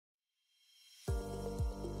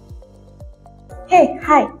Hey,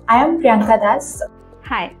 hi, I am Priyanka Das.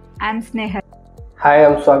 Hi, I'm Sneha. Hi,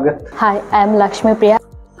 I'm Swagat. Hi, I am Lakshmi Priya.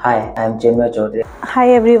 Hi, I am Chinmay Chaudhary. Hi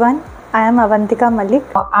everyone, I am Avantika Malik.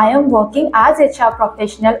 I am working as HR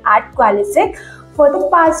professional at Qualysec for the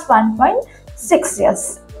past 1.6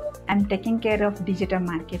 years. I'm taking care of digital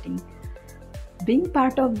marketing. Being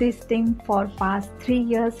part of this team for past 3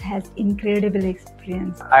 years has incredible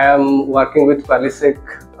experience. I am working with Qualysec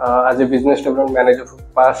as a business development manager for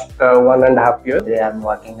past 1.5 years. Today I am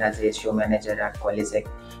working as a SEO manager at Qualysec.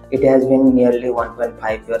 It has been nearly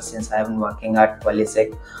 1.5 years since I have been working at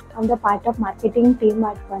Qualysec. I'm the part of marketing team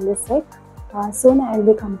at Qualysec. Soon I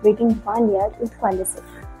will be completing 1 year with Qualysec.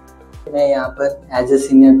 मैं यहाँ पर as a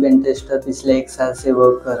senior pen tester पिछले 1 साल से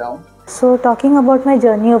work कर रहा हूँ. So talking about my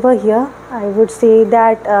journey over here, I would say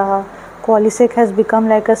that Qualysec has become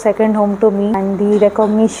like a second home to me, and the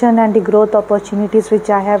recognition and the growth opportunities which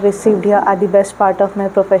I have received here are the best part of my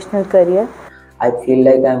professional career. I feel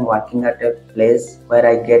like I am working at a place where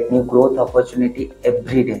I get new growth opportunity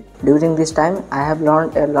every day. During this time, I have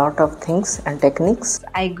learned a lot of things and techniques.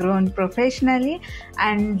 I grown professionally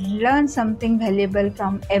and learned something valuable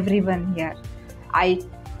from everyone here. I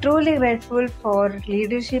truly grateful for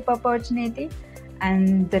leadership opportunity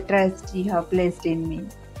and the trust you have placed in me.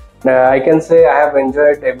 I can say I have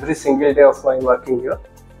enjoyed every single day of my working here,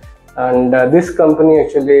 and this company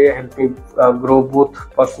actually helped me grow both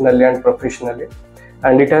personally and professionally,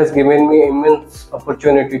 and it has given me immense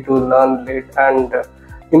opportunity to learn and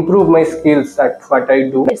improve my skills at what I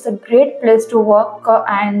do. It's a great place to work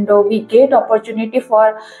and we get opportunity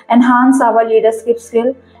for enhance our leadership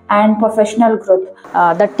skill and professional growth.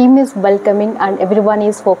 The team is welcoming and everyone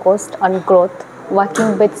is focused on growth.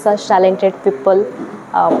 Working with such talented people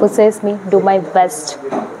pushes me do my best.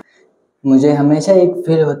 मुझे हमेशा एक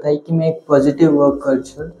feel होता है कि मैं एक positive work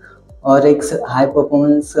culture और एक हाई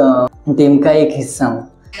परफॉर्मेंस टीम का एक हिस्सा हूँ.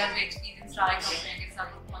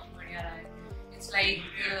 इट्स लाइक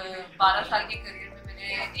 12 साल के करियर में मैंने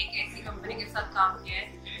एक ऐसी कंपनी के साथ काम किया है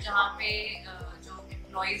जहाँ पे जो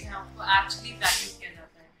एम्प्लॉइज हैं उनको एक्चुअली वैल्यू किया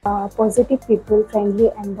जाता है. Positive people,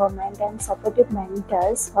 friendly environment and supportive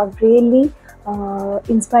mentors have really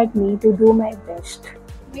inspired me to do my best.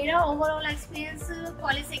 मेरा ओवरऑल एक्सपीरियंस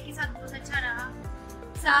Qualysec के साथ बहुत अच्छा रहा.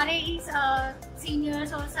 सारे ही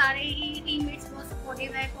सीनियर्स और सारे ही टीममेट्स बहुत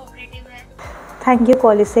सपोर्टिव है, कोऑपरेटिव है. Thank you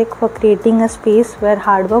Qualysec for creating a space where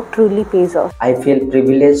hard work truly pays off. I feel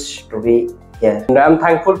privileged to be here. And I am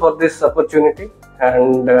thankful for this opportunity,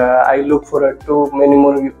 and I look forward to many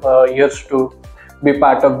more years to be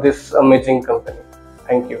part of this amazing company.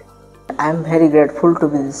 Thank you. I am very grateful to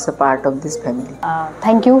be a part of this family.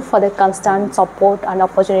 Thank you for the constant support and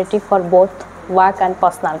opportunity for both work and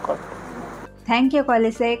personal growth. Thank you,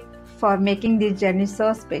 Qualysec, for making this journey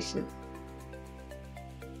so special.